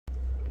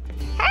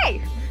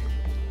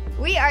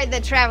We are the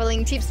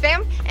Traveling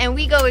Teepsfam, and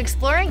we go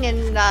exploring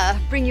and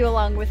bring you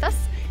along with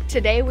us.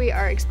 Today we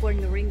are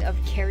exploring the Ring of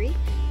Kerry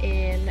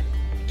in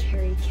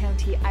Kerry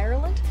County,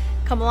 Ireland.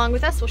 Come along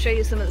with us, we'll show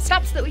you some of the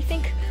stops that we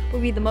think will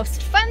be the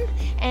most fun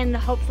and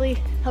hopefully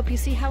help you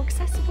see how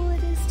accessible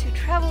it is to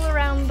travel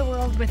around the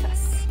world with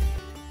us.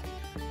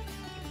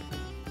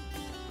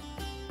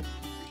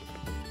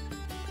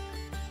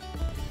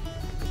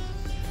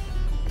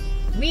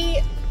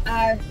 We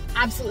are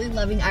absolutely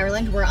loving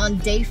Ireland. We're on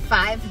day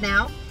 5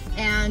 now,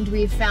 and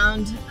we've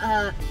found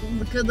a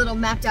good little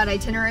mapped out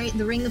itinerary.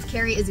 The Ring of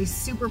Kerry is a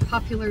super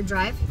popular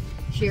drive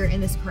here in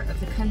this part of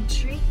the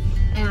country,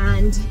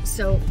 and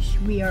so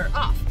we are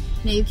off.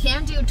 Now you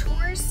can do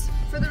tours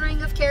for the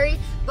Ring of Kerry,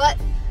 but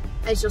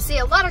as you'll see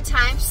a lot of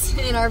times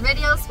in our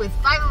videos with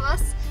 5 of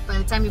us, by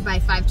the time you buy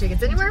 5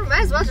 tickets anywhere, we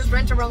might as well just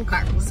rent our own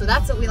car. So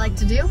that's what we like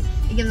to do.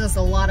 It gives us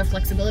a lot of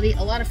flexibility,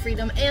 a lot of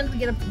freedom, and we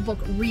get to book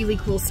really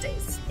cool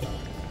stays.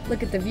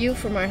 Look at the view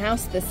from our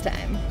house this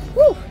time.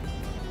 Woo!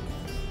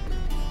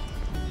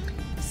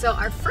 So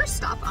our first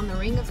stop on the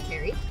Ring of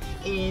Kerry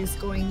is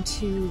going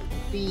to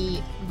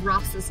be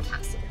Ross's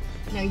Castle.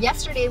 Now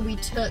yesterday we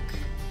took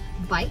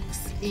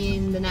bikes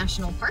in the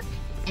national park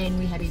and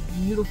we had a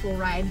beautiful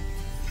ride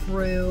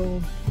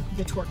through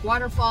the Torque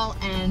waterfall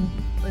and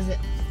was it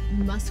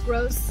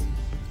Musgrove's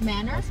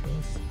Manor?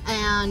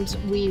 And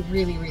we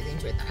really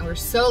enjoyed that. And we're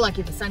so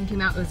lucky the sun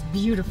came out, it was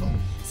beautiful.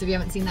 So if you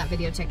haven't seen that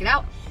video, check it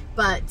out.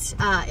 But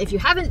if you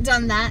haven't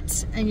done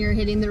that and you're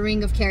hitting the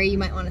Ring of Kerry, you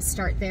might want to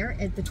start there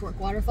at the Torque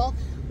waterfall.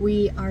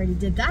 We already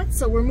did that,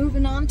 so we're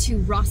moving on to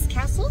Ross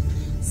Castle.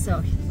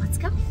 So let's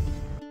go.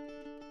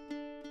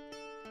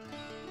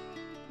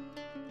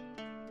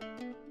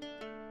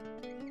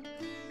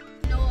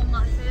 You know what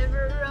my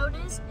favorite road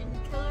is in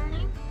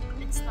Killarney?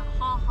 It's the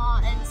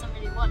Ha-Ha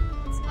N71.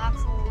 It's an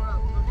actual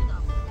road. Look it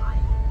up.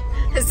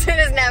 As soon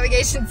as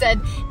navigation said,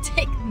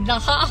 take the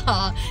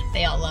Ha-Ha,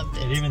 they all loved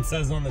it. It even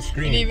says on the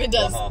screen. It even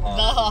does, the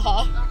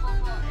Ha-Ha.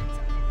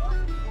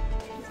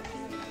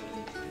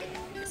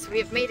 So we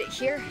have made it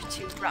here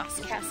to Ross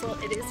Castle.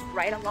 It is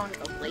right along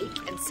a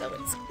lake, and so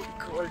it's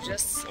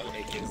gorgeous.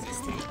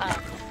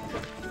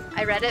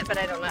 I read it, but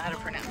I don't know how to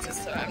pronounce it,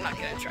 so I'm not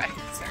gonna try.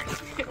 Sorry.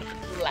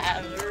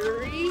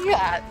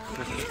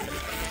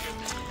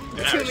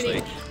 Too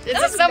many.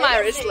 It's some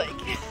Irish lake.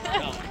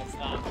 No, it's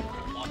not.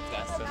 Lough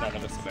Ness, so none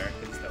of us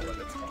Americans know what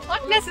it's called.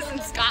 Loch Ness is in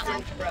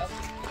Scotland, bro.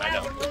 I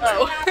know.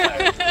 Oh.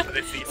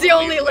 It's the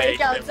only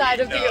lake outside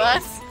of the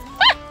US.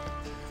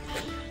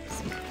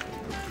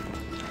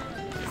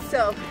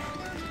 So,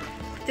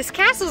 this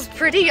castle's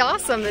pretty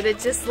awesome that it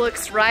just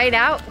looks right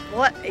out.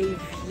 What a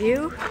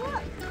view.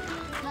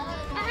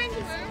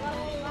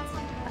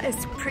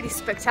 It's pretty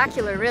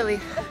spectacular, really.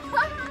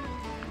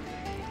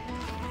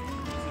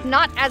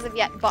 Not as of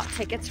yet bought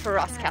tickets for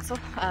Ross Castle.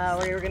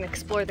 We were going to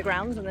explore the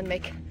grounds and then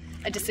make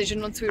a decision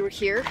once we were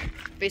here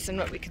based on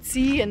what we could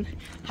see and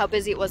how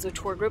busy it was with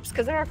tour groups,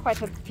 because there are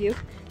quite a few.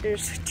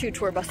 There's 2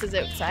 tour buses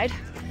outside,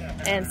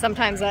 and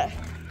sometimes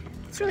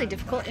it's really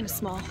difficult in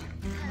small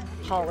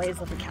hallways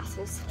of the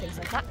castles, things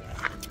like that.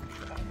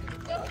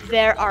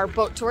 There are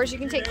boat tours you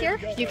can take here.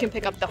 You can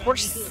pick up the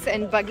horse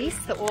and buggies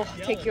that will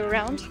take you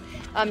around.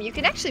 You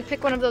can actually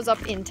pick one of those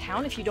up in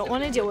town if you don't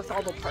want to deal with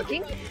all the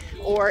parking,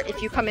 or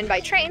if you come in by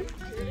train,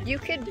 you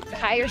could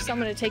hire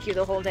someone to take you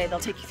the whole day. They'll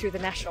take you through the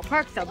national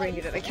park, they'll bring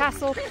you to the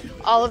castle,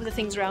 all of the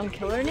things around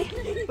Killarney,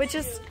 which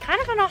is kind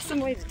of an awesome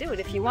way to do it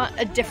if you want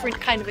a different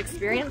kind of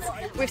experience.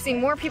 We've seen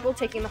more people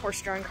taking the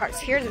horse-drawn carts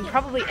here than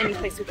probably any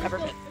place we've ever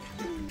been.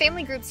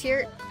 Family groups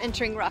here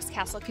entering Ross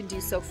Castle can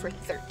do so for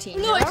 €13.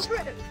 No, it's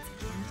right.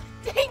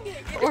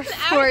 Or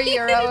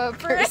 €4 a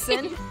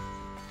person.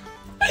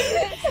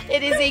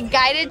 It is a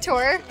guided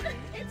tour.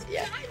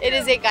 Yeah, it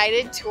is a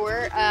guided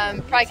tour.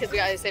 Probably because we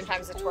got at the same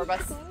time as a tour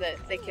bus that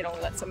they can only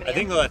let so many. I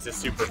think that's a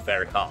super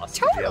fair cost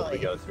totally. to be able to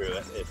go through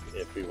it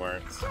if we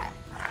weren't. Yeah.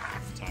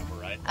 If the time were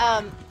right.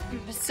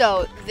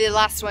 So the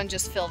last one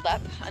just filled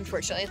up,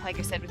 unfortunately. Like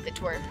I said with the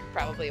tour,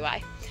 probably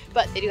why.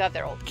 But they do have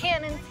their old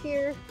cannons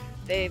here.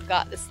 They've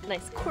got this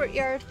nice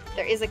courtyard.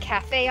 There is a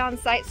cafe on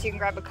site, so you can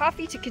grab a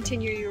coffee to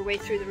continue your way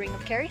through the Ring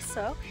of Kerry.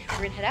 So we're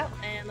gonna head out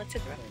and let's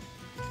hit the road.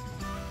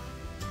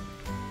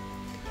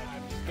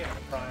 I'm just getting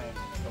a prime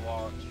to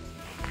watch.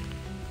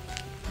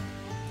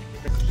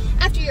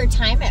 After your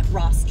time at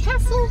Ross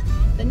Castle,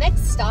 the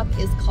next stop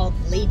is called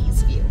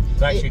Ladies View.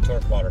 It's actually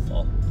Torque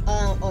Waterfall.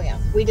 Oh yeah,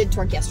 we did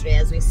Torque yesterday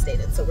as we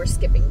stated, so we're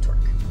skipping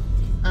Torque.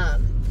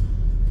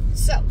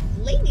 So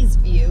Ladies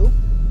View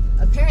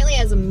apparently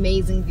has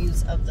amazing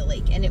views of the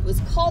lake, and it was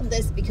called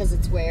this because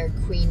it's where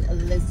Queen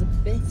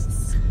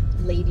Elizabeth's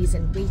ladies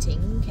in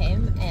waiting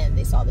came and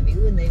they saw the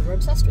view and they were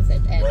obsessed with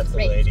it and What's a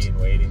lady in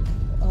waiting?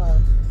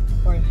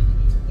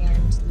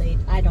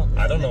 I don't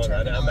know. I don't know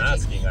that. I'm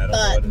asking. I don't know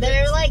what it is.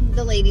 They're like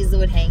the ladies that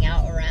would hang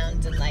out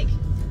around and like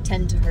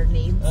tend to her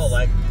needs. Oh,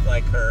 like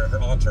her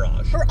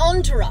entourage. Her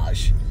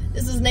entourage.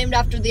 This was named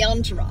after the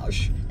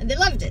entourage, and they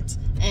loved it.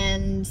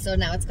 And so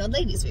now it's called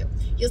Ladies View.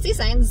 You'll see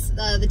signs.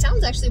 The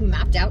town's actually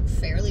mapped out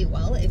fairly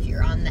well if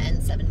you're on the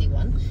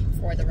N71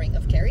 for the Ring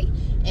of Kerry,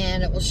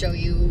 and it will show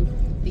you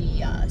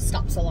the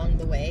stops along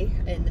the way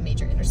in the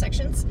major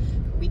intersections.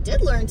 We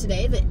did learn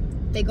today that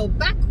they go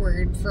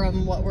backward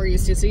from what we're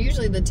used to. So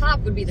usually the top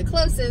would be the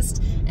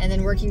closest, and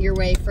then working your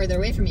way further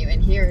away from you.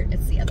 And here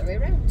it's the other way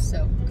around.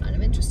 So kind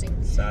of interesting.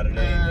 Saturday,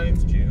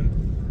 8th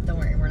June. Don't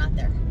worry, we're not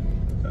there.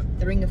 Okay.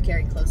 The Ring of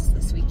Kerry closes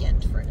this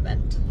weekend for an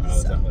event. Oh,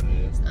 is that what it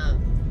is?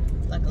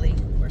 Luckily,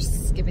 we're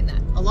skipping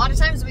that. A lot of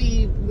times there's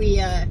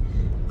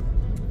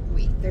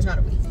not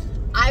a we.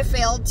 I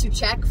failed to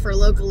check for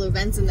local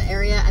events in the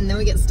area, and then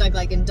we get stuck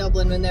like in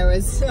Dublin when there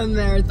was a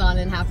marathon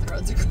and half the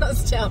roads are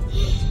closed down.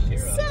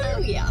 So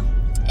yeah.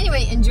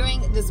 Anyway,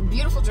 enjoying this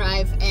beautiful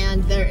drive,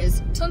 and there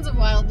is tons of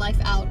wildlife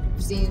out.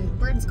 We've seen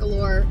birds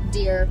galore,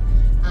 deer,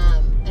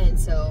 and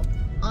so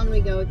on we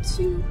go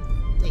to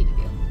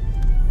Ladyview.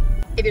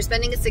 If you're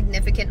spending a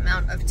significant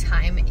amount of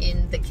time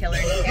in the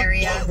Killarney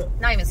area,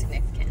 not even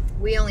significant,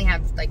 we only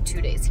have like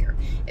 2 days here.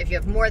 If you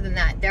have more than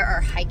that, there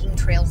are hiking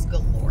trails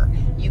galore.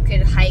 You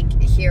could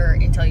hike here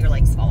until your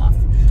legs fall off.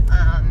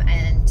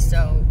 And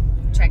so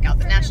check out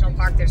the national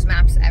park. There's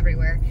maps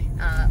everywhere.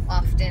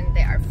 Often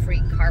they are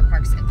free car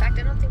parks. In fact,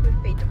 I don't think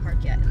we've paid to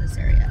park yet in this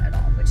area at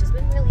all, which has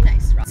been really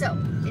nice. So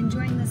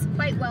enjoying this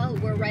quite well.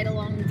 We're right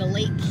along the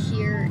lake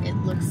here. It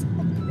looks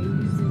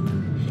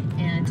amazing,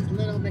 and a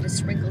little bit of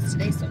sprinkles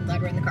today, so I'm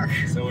glad we're in the car.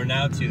 So we're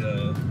now to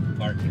the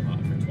parking lot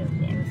for Torque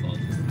Waterfall,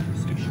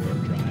 just a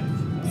short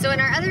drive. So in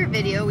our other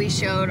video, we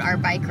showed our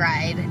bike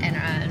ride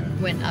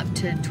and went up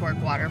to Torque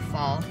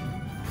Waterfall.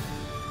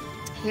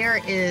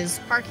 Here is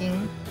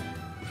parking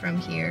from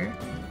here.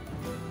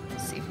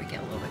 Let's see if we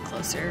get a little bit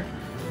closer.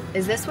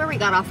 Is this where we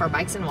got off our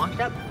bikes and walked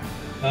up?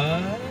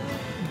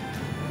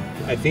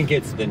 I think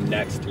it's the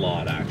next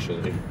lot,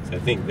 actually. So I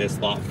think this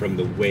lot from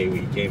the way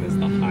we came is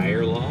the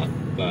higher lot,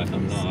 but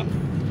I'm not.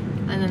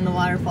 And then the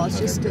waterfall is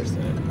just,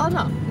 oh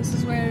no, this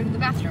is where the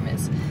bathroom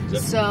is.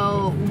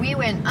 So we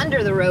went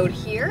under the road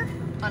here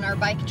on our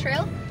bike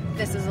trail.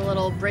 This is a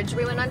little bridge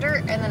we went under,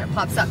 and then it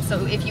pops up.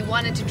 So if you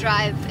wanted to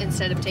drive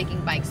instead of taking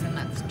bikes, then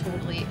that's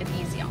totally an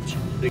easy option.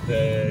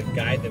 The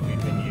guide that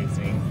we've been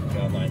using,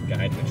 the online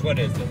guide, what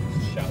is it?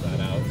 Shout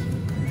that out.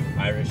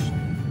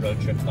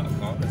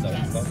 IrishRoadTrips.com, is that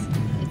what it's called?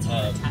 It's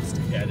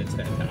fantastic. Yeah, it's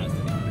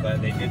fantastic.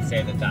 But they did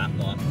say that that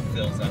lot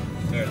fills up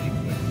fairly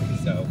quickly.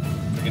 So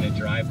if you're going to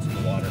drive to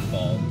the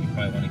waterfall, you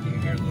probably want to get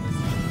here a little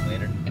sooner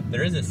later. Yep.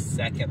 There is a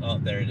second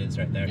lot, there it is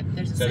right there.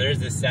 Yep,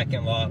 there's a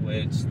second lot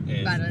which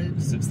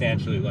is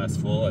substantially less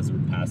full. As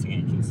we're passing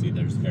it, you can see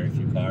there's very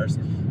few cars.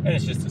 And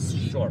it's just a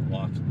short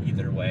walk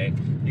either way.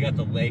 You got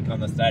the lake on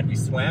the side. We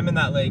swam in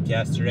that lake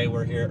yesterday.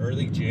 We're here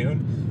early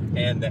June,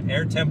 and the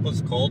air temp was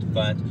cold,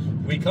 but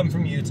we come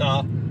from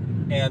Utah,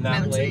 and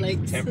that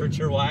lake,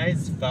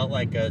 temperature-wise, felt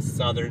like a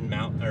southern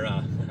mountain or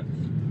a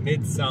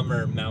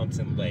midsummer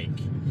mountain lake.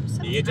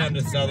 You get down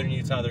to southern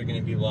Utah, they're going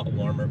to be a lot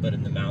warmer, but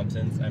in the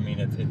mountains, I mean,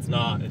 it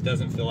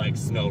doesn't feel like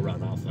snow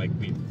runoff like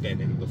we've been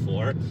in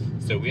before.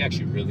 So we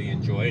actually really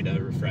enjoyed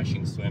a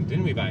refreshing swim,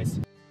 didn't we, Vice?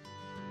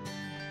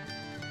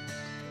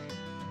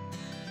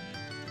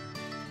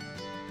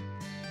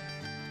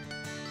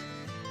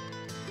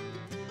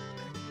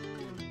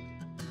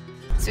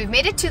 So we've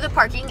made it to the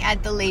parking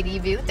at the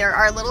Ladyview. There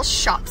are little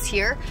shops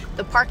here.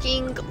 The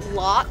parking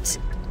lot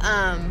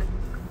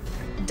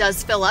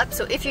does fill up,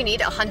 so if you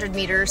need 100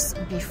 meters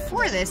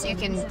before this, you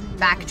can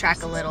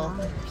backtrack a little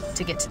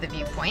to get to the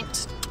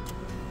viewpoint.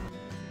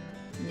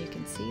 And you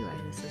can see why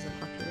this is a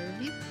popular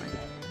viewpoint.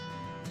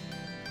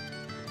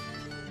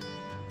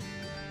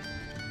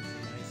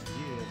 Nice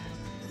view.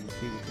 You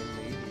see the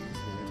ladies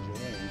are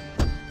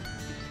enjoying.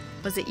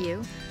 Was it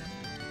you?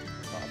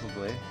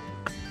 Probably.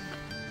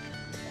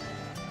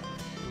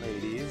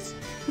 Ladies.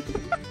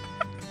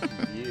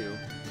 You.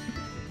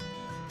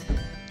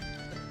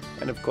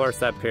 And of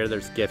course up here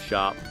there's gift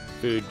shop,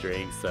 food,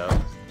 drinks, so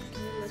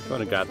if you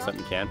want to grab something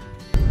you can.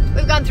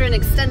 We've gone through an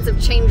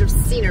extensive change of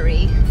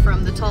scenery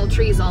from the tall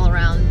trees all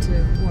around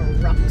to more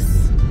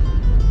rocks.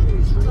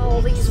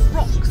 All these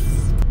rocks.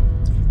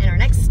 And our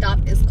next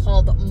stop is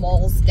called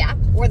Mall's Gap,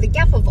 or the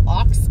Gap of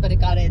Ox, but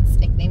it got its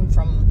nickname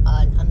from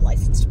an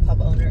unlicensed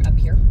pub owner up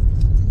here.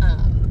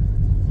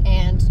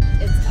 And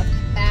it's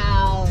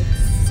about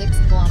 6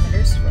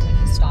 kilometers from when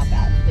you stop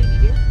at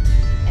Ladyview.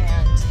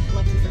 And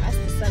lucky for us,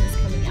 the sun is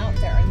coming out.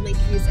 There are lake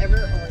views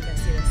everywhere. Oh, we're gonna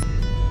see this.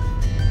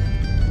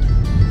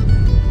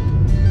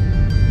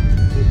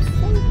 It's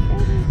so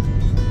pretty.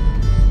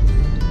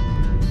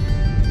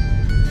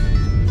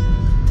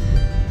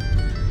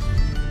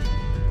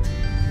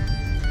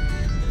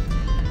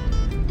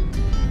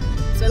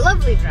 So a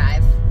lovely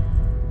drive.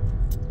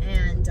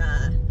 And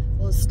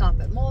we'll stop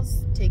at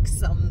Malls, take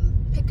some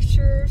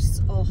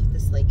pictures. Oh,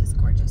 this lake is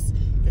gorgeous.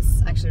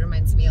 This actually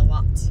reminds me a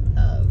lot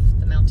of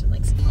the mountain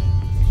lakes at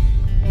home.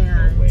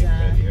 And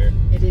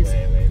it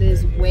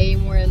is way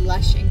more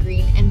lush and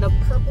green, and the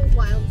purple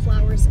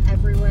wildflowers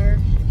everywhere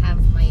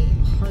have my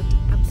heart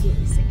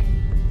absolutely singing.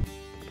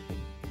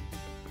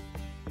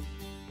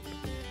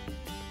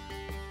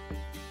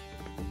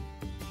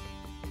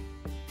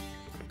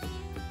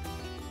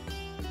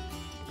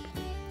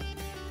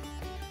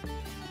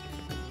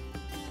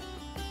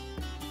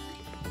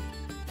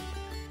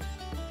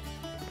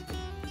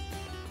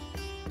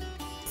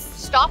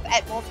 stop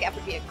at Moles Gap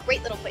would be a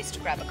great little place to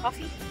grab a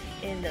coffee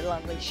in the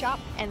lovely shop,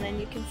 and then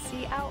you can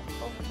see out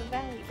over the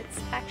valley. It's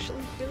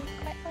actually really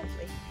quite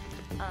lovely.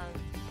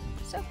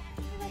 So I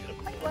like it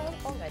quite well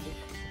already.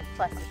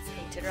 Plus it's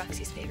painted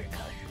Roxy's favorite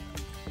color.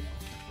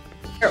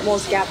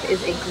 Moles Gap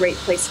is a great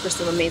place for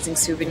some amazing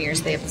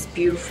souvenirs. They have this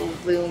beautiful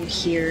loom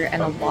here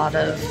and a lot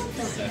of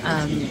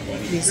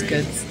these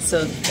goods.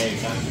 So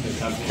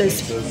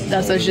that's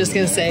what I was just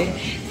gonna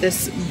say.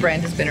 This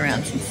brand has been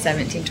around since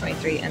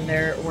 1723 and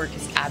their work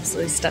is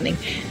absolutely stunning.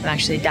 I'm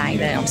actually dying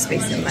to have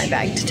space in my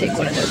bag to take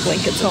one of their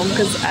blankets home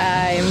because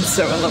I am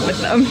so in love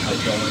with them.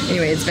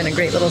 Anyway, it's been a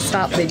great little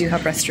stop. They do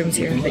have restrooms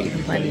here that you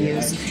can plan to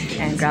use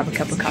and grab a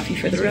cup of coffee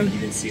for the room.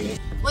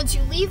 Once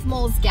you leave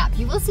Moles Gap,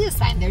 you will see a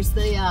sign. There's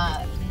the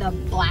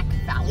Black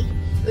Valley.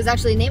 It was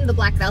actually named the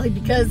Black Valley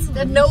because they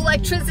had no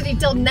electricity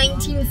till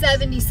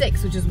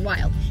 1976, which is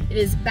wild. It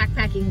is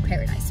backpacking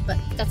paradise, but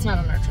that's not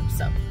on our trip,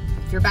 so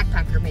if you're a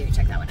backpacker, maybe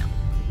check that one out.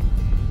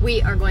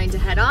 We are going to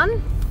head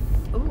on.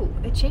 Ooh,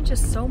 it changes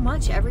so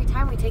much every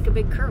time we take a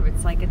big curve.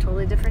 It's like a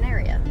totally different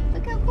area.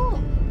 Look how cool.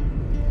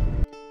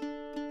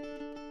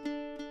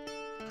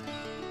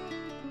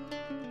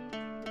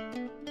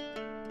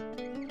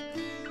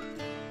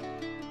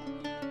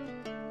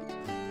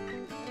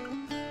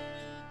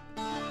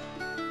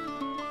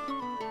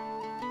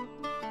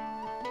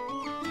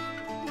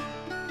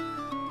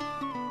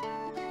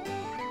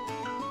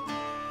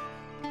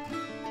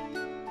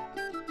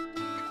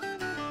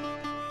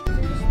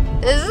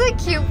 This is a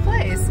cute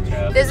place.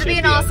 Yeah, this would be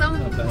an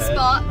awesome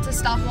spot to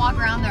stop and walk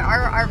around. There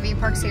are RV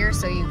parks here,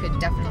 so you could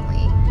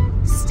definitely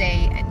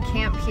stay and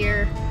camp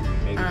here.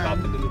 Maybe pop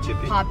into the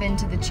chippy. Pop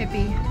into the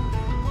chippy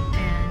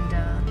and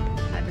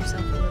have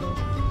yourself a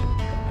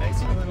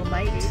little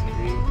bite.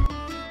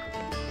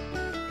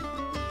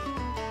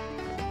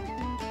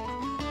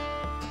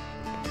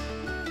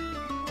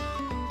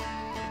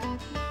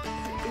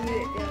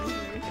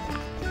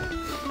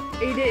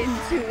 Ate it in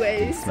 2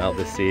 ways. Smell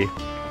the sea.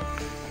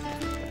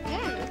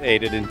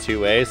 Ate it in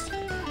 2 ways.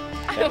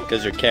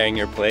 Because you're carrying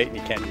your plate and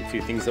you can't do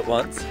 2 things at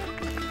once.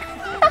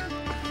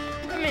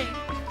 I mean,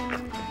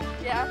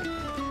 yeah.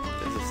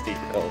 It's a steep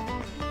hill.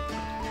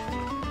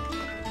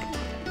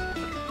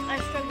 I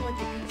struggle with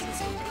the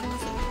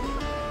consistency.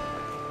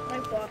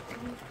 Like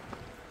walking.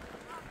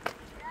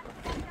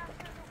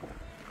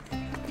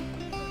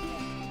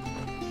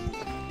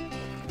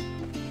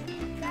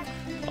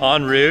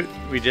 En route,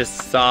 we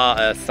just saw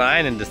a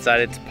sign and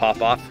decided to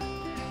pop off,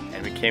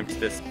 and we came to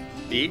this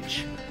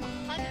beach.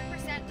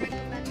 100%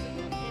 recommend it.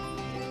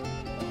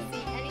 If you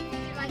see anything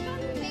you're like, oh,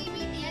 maybe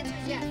the answer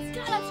is yes.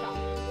 Gotta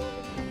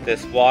try.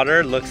 This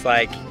water looks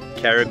like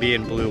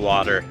Caribbean blue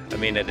water. I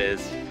mean, it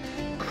is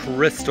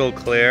crystal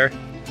clear.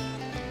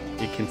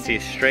 You can see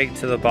straight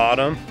to the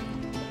bottom.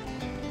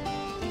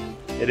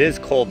 It is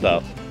cold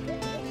though.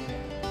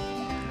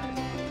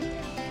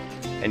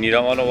 And you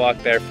don't want to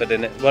walk barefoot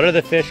in it. What are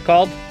the fish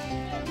called?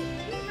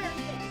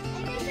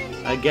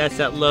 I guess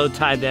at low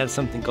tide they have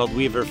something called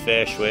weaver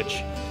fish,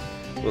 which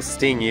will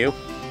sting you.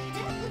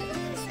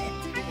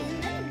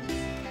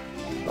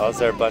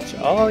 Those are a bunch of,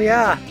 oh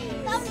yeah.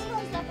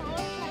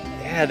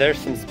 Yeah, there's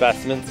some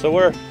specimens.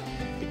 So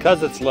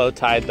because it's low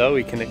tide though,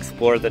 we can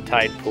explore the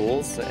tide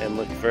pools and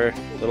look for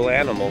little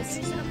animals.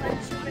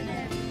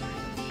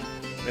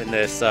 In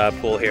this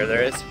pool here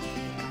there is.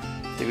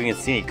 See if we can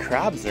see any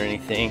crabs or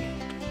anything.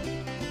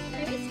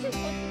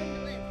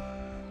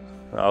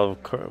 Oh,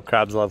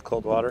 crabs love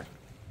cold water.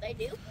 They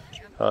do?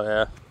 Oh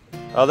yeah.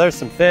 Oh, there's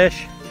some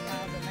fish.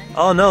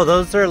 Oh no,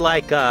 those are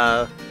like,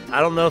 I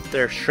don't know if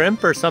they're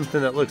shrimp or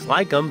something that looks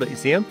like them, but you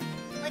see them?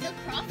 Like a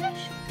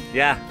crawfish?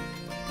 Yeah.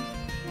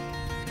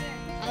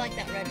 I like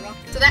that red rock.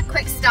 So that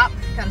quick stop,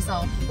 kind of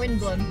saw wind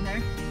blowing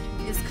there,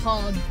 is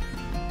called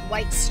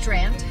White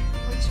Strand,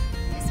 which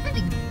is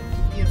fitting.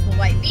 Beautiful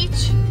white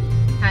beach,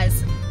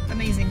 has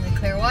amazingly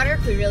clear water.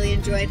 We really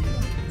enjoyed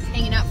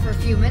hanging out for a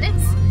few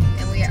minutes,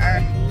 and we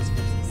are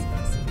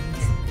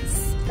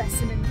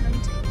specimen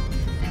hunting,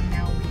 and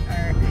now we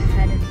are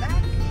headed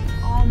back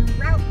en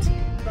route.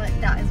 But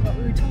that is what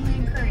we would totally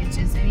encourage,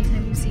 is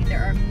anytime you see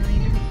there are a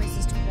million different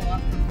places to pull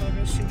off for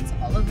photo shoots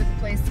all over the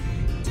place,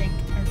 take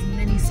as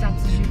many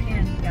stops as you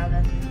can. You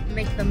gotta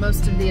make the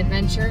most of the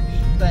adventure,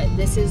 but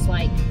this is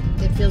like,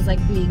 it feels like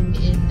being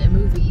in a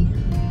movie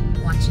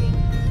watching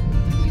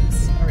the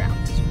views around.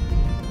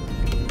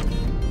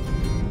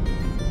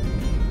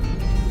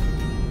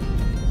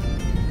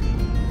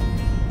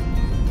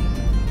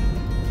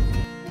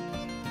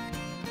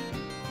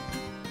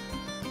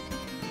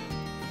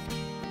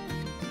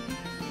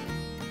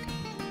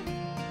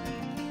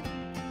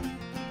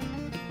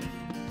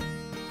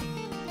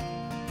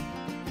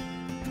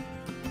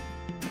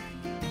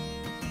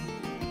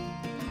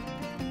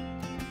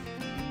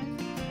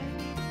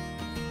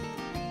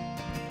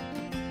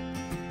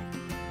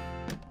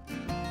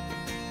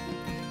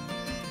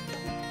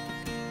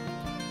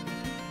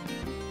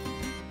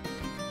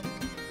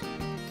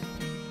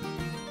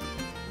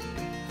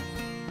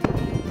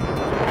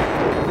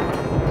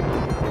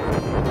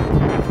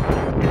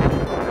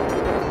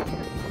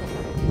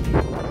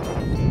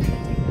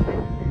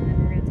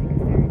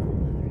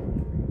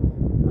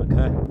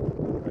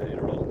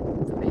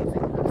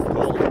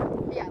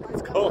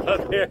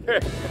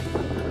 here.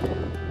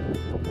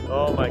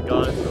 Oh my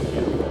God, it's so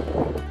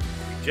beautiful.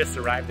 We just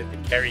arrived at the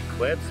Kerry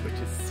Cliffs, which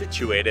is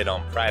situated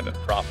on private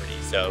property.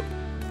 So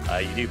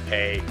you do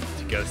pay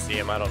to go see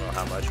them. I don't know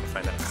how much, we'll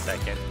find out in a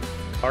second.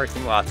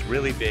 Parking lot's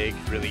really big,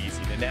 really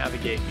easy to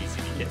navigate,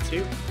 easy to get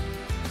to.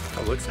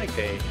 Oh, looks like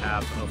they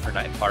have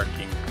overnight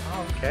parking.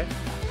 Oh, okay.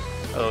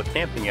 A little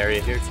camping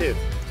area here too.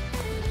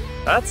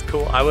 That's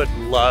cool. I would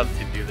love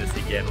to do this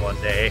again one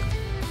day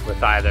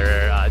with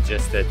either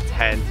just a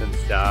tent and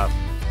stuff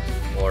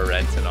or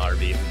rent an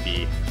RV. It would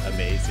be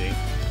amazing.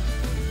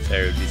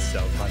 It would be so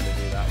fun to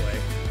do that way.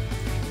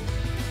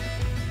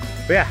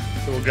 But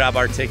yeah, so we'll grab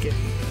our ticket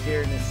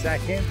here in a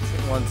second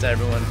once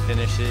everyone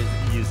finishes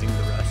using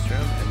the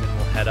restroom, and then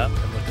we'll head up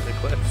and look at the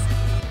cliffs.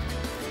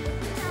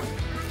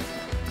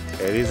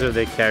 Okay, these are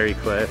the Kerry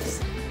Cliffs.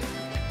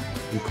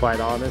 And quite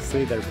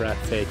honestly, they're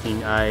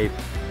breathtaking. I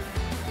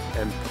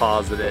am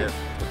positive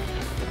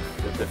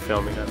that the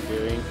filming I'm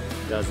doing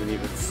doesn't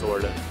even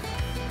sort of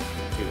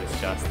do this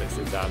justice.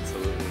 It's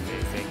absolutely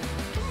amazing.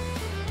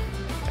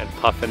 And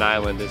Puffin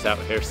Island is out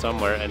here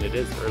somewhere, and it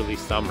is early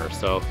summer,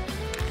 so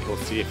we'll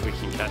see if we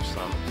can catch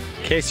some.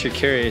 In case you're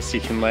curious, you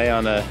can lay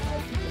on a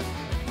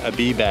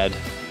bee bed,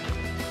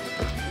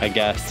 I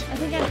guess. I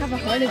think I'd have a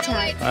heart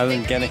attack.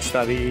 I'm gonna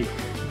study.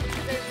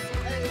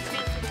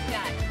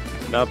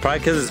 No, probably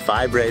because it's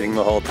vibrating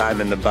the whole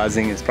time and the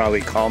buzzing is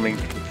probably calming.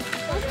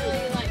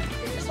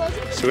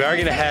 So we are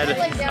gonna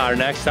head, our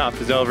next stop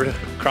is over to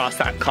cross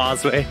that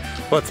causeway.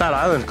 What's that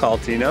island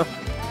called, do you know? I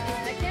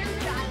can't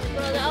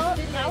remember the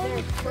island. Well, that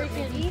was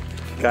freaking.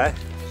 Okay.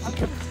 And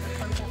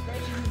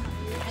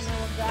then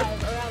we'll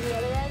drive around the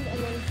other end and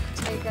then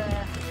take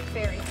a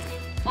ferry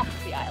off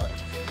the island.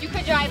 You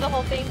could drive the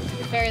whole thing, you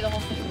could ferry the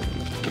whole thing.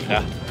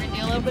 Yeah. We're gonna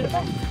do a little bit of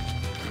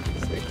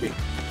both. Safety.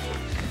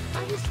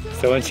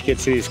 So once you get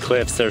to these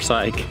cliffs, there's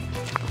like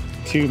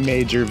 2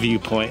 major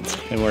viewpoints,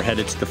 and we're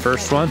headed to the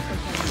first one.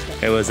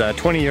 It was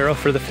 €20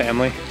 for the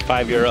family,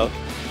 €5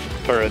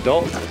 per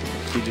adult.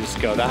 You just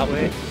go that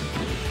way,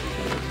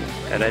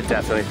 and I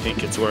definitely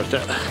think it's worth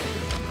it.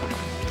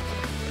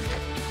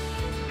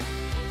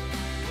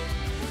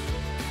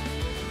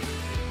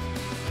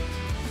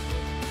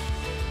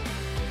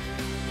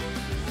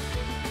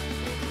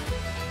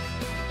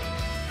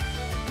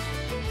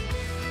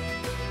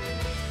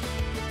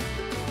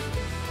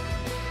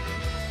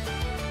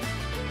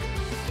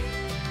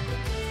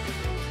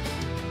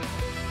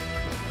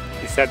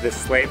 He said the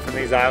slate from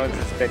these islands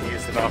has been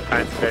used in all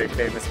kinds of very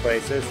famous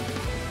places.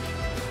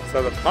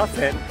 So the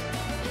puffin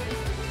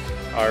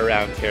are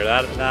around here.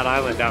 That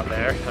island down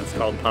there, that's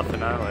called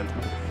Puffin Island.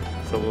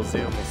 So we'll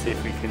zoom, we'll see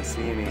if we can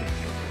see any.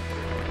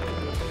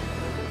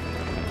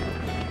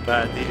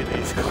 But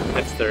these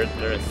cliffs,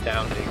 they're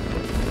astounding.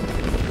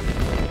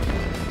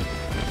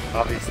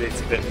 Obviously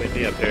it's a bit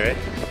windy up here,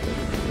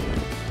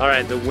 eh?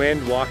 Alright, the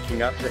wind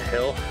walking up the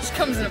hill. Just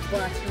comes in a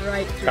blast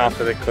right through. Top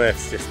of the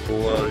cliffs just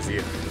blows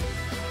you.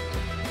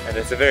 And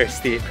it's a very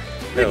steep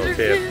hill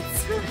too.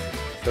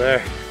 So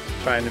they're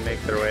trying to make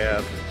their way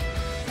up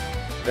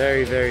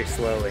very, very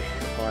slowly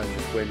on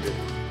this winded.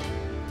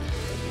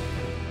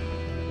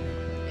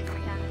 If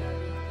we had an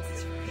RV, this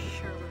is for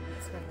sure where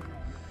we spend.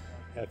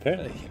 Yeah,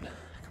 apparently you can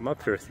come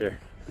up here with your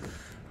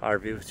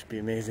RV, which would be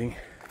amazing.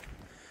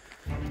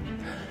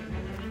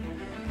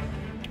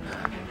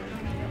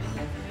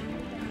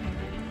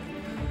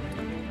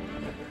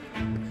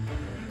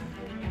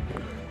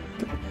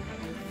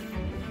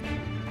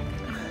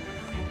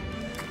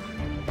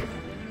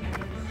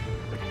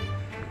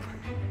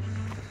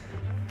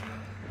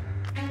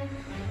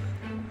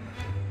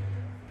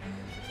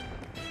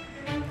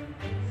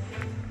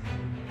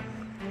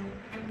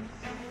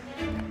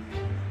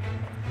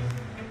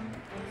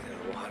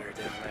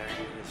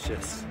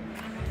 Just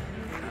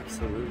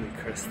absolutely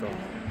crystal.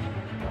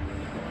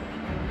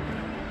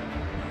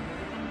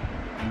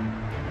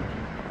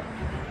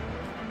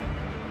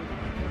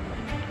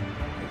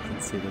 You can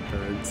see the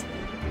birds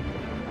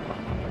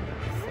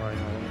flying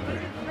all over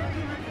there.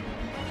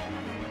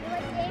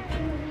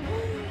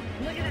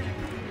 Look at that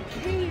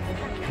cave.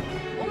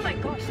 Oh my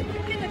gosh, look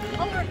at the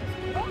color of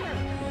this water.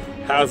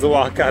 How's the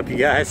walk up, you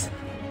guys?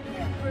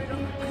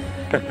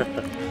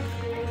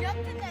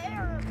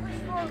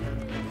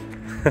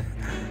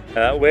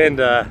 That wind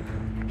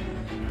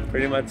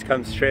pretty much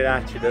comes straight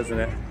at you, doesn't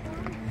it?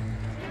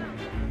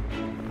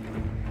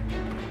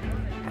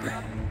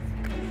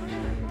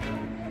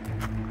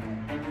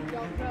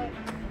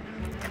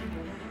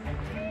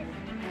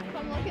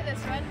 Come look at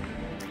this one.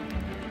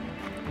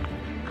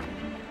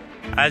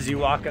 As you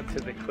walk up to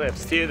the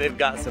cliffs too, they've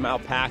got some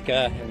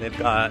alpaca and they've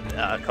got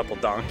a couple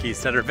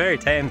donkeys that are very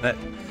tame that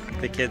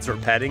the kids were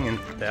petting, and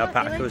the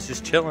alpaca was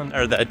just chilling,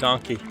 or the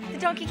donkey. The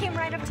donkey came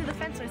right up to the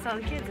fence when I saw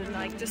the kids and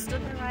like just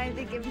stood there while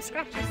they gave him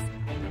scratches.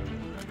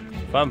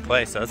 Fun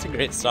place, that's a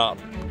great stop.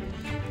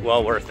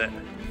 Well worth it.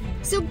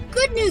 So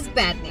good news,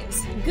 bad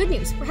news. Good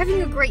news, we're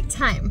having a great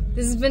time.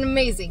 This has been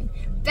amazing.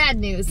 Bad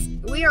news,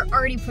 we are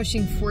already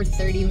pushing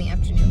 4:30 in the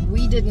afternoon.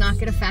 We did not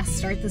get a fast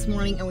start this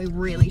morning and we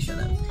really should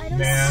have.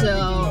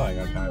 So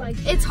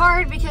it's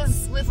hard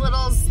because with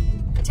littles,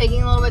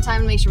 taking a little bit of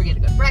time to make sure we get a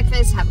good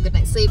breakfast, have a good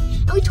night's sleep,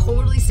 and we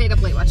totally stayed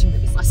up late watching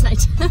movies last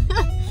night.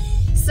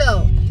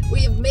 So,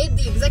 we have made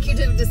the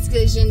executive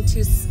decision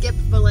to skip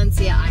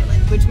Valencia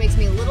Island, which makes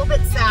me a little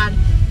bit sad,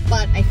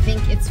 but I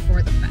think it's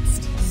for the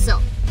best. So,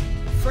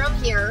 from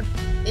here,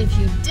 if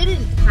you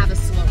didn't have a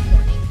slow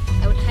morning,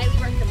 I would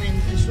highly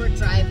recommend a short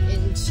drive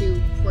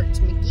into Port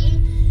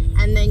McGee,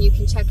 and then you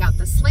can check out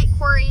the Slate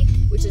Quarry,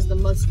 which is the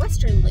most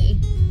westernly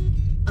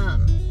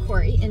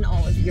quarry in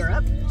all of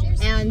Europe.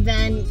 And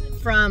then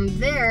from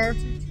there,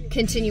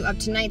 continue up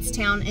to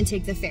Knightstown and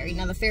take the ferry.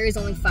 Now the ferry is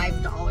only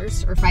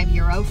 $5 or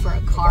 €5 for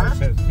a car. I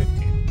said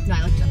 15. No,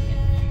 I looked it up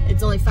again.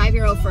 It's only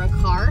 €5 for a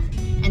car,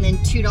 and then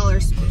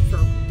 $2 for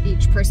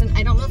each person.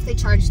 I don't know if they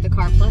charged the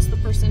car plus the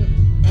person.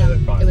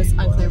 It was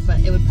unclear,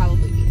 but it would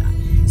probably be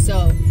that.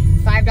 So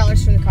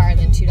 $5 for the car, and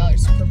then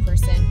 $2 per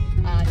person.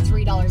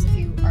 $3 if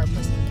you are a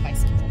person with a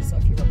bicycle. So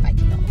if you were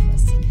biking all of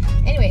this.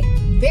 Anyway,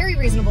 very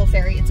reasonable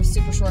ferry. It's a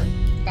super short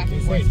back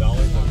and forth. You say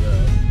dollars or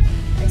euros?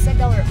 I said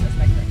dollar at first,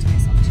 but I corrected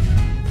myself too.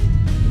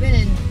 I've been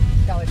in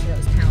dollars,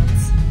 euros,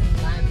 pounds,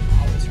 and I'm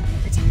always wrong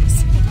every time I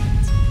say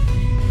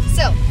it.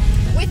 So,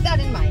 with that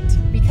in mind,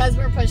 because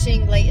we're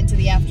pushing late into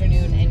the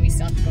afternoon and we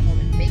still have to go home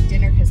and make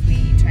dinner because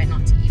we try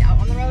not to eat out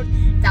on the road,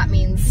 that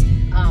means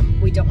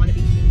we don't want to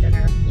be eating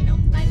dinner,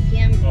 9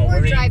 p.m.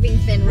 We're driving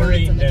thin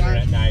roads in the dark. We're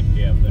eating dinner at 9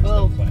 p.m. There's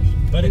no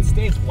question. But it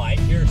stays light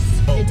here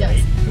so It does.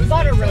 late. We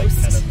bought a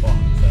roast. Like 10 o'clock,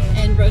 so.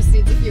 And roast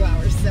needs a few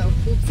hours, so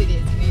oopsie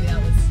daisy. Maybe I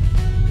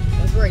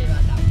was worried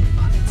about that when we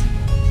bought it.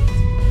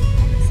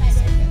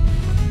 So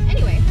good.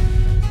 Anyway,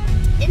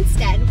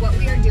 instead, what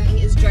we are doing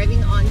is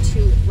driving on to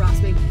Ross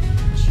Bay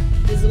Beach.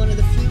 This is one of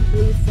the few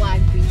blue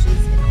flag beaches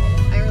in all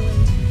of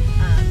Ireland.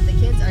 The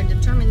kids are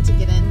determined to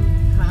get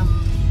in come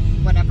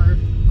whatever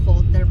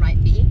cold there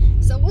might be.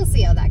 So we'll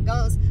see how that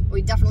goes. But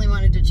we definitely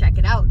wanted to check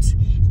it out,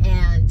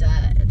 and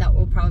that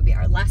will probably be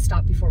our last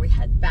stop before we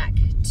head back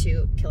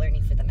to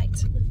Killarney for the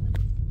night.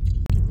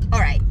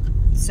 Alright,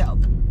 so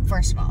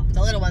first of all,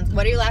 the little ones,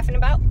 what are you laughing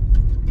about?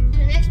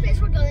 The next place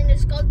we're going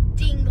is called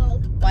Dingle.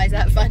 Why is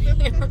that funny?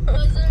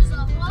 Because there's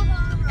a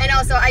lava. And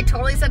also, I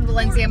totally said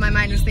Valencia. My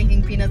mind was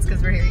thinking peanuts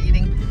because we're here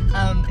eating.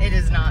 It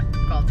is not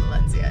called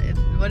Valencia.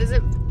 What is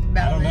it?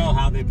 I don't know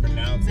how they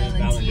pronounce it.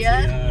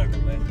 Valencia?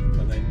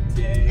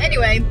 Valencia.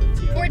 Anyway,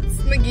 Port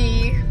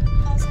McGee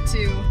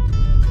to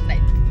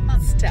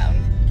Knightstown.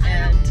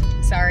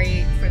 And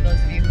sorry for those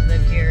of you who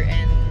live here,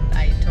 and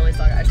I totally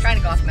thought I was trying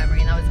to go off memory,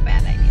 and that was a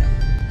bad idea.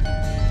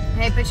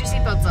 Hey, put your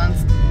seatbelts on.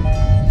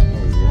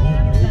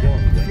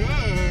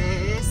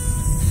 This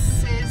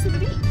is the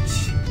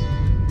beach.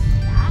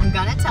 I'm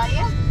gonna tell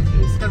you,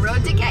 the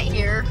road to get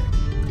here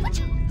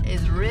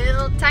is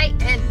real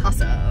tight and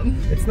awesome.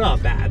 It's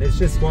not bad. It's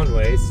just one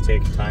way. So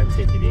take your time,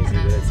 take it easy,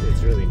 but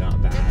it's really not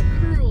bad.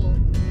 Cool.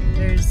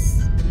 There's.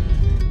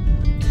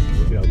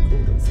 Look at how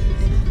cool this is.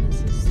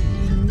 This is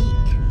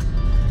unique.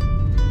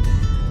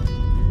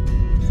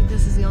 I think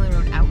this is the only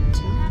road out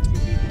too.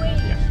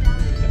 Yeah.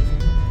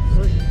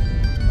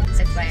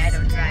 That's why I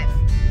don't drive.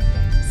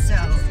 So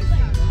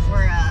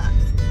we're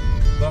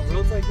But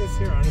roads like this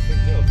here aren't a big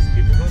deal because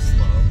people go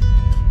slow.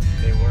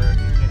 They work,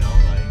 the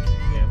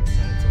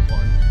emphasis of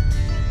one.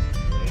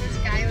 this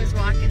guy was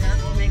walking up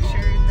to make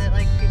sure that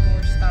people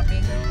were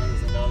stopping.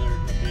 There's another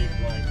big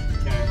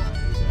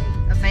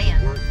A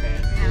van. work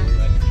van, Yeah.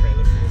 like a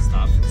trailer full of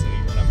stuff, and so he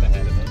went up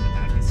ahead of him and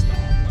had me stop.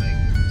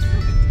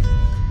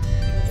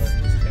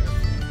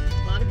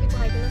 A lot of people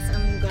hiking this.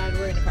 I'm glad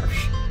we're in a car.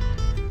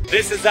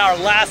 This is our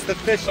last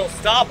official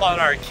stop on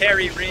our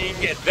Kerry Ring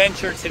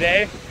adventure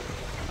today.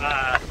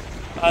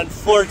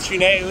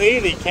 Unfortunately,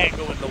 they can't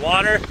go in the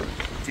water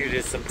due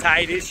to some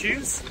tide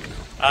issues,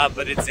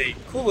 but it's a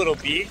cool little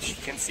beach. You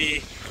can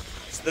see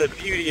the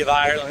beauty of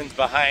Ireland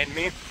behind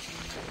me.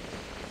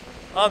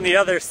 On the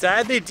other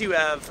side, they do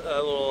have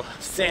a little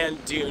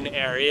sand dune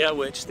area,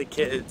 which the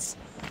kids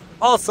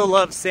also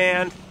love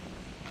sand.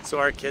 So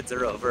our kids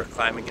are over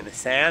climbing in the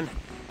sand,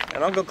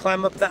 and I'll go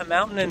climb up that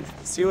mountain and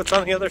see what's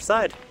on the other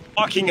side.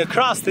 Walking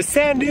across the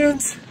sand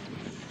dunes,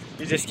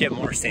 you just get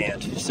more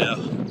sand. So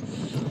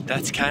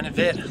that's kind of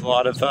it. A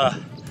lot of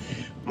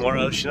more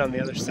ocean on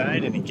the other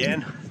side, and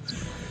again,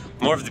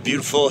 more of the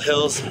beautiful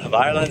hills of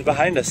Ireland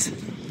behind us.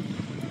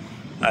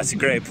 That's a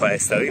great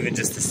place though, even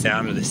just the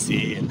sound of the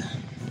sea and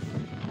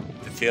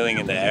the feeling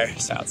in the air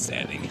is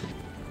outstanding.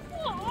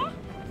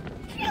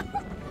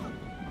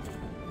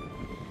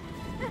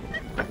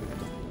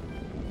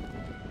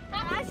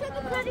 I said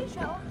the pretty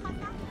show.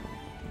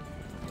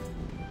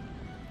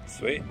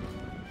 Sweet.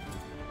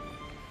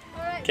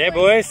 Alright, Okay,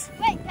 boys.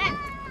 Wait.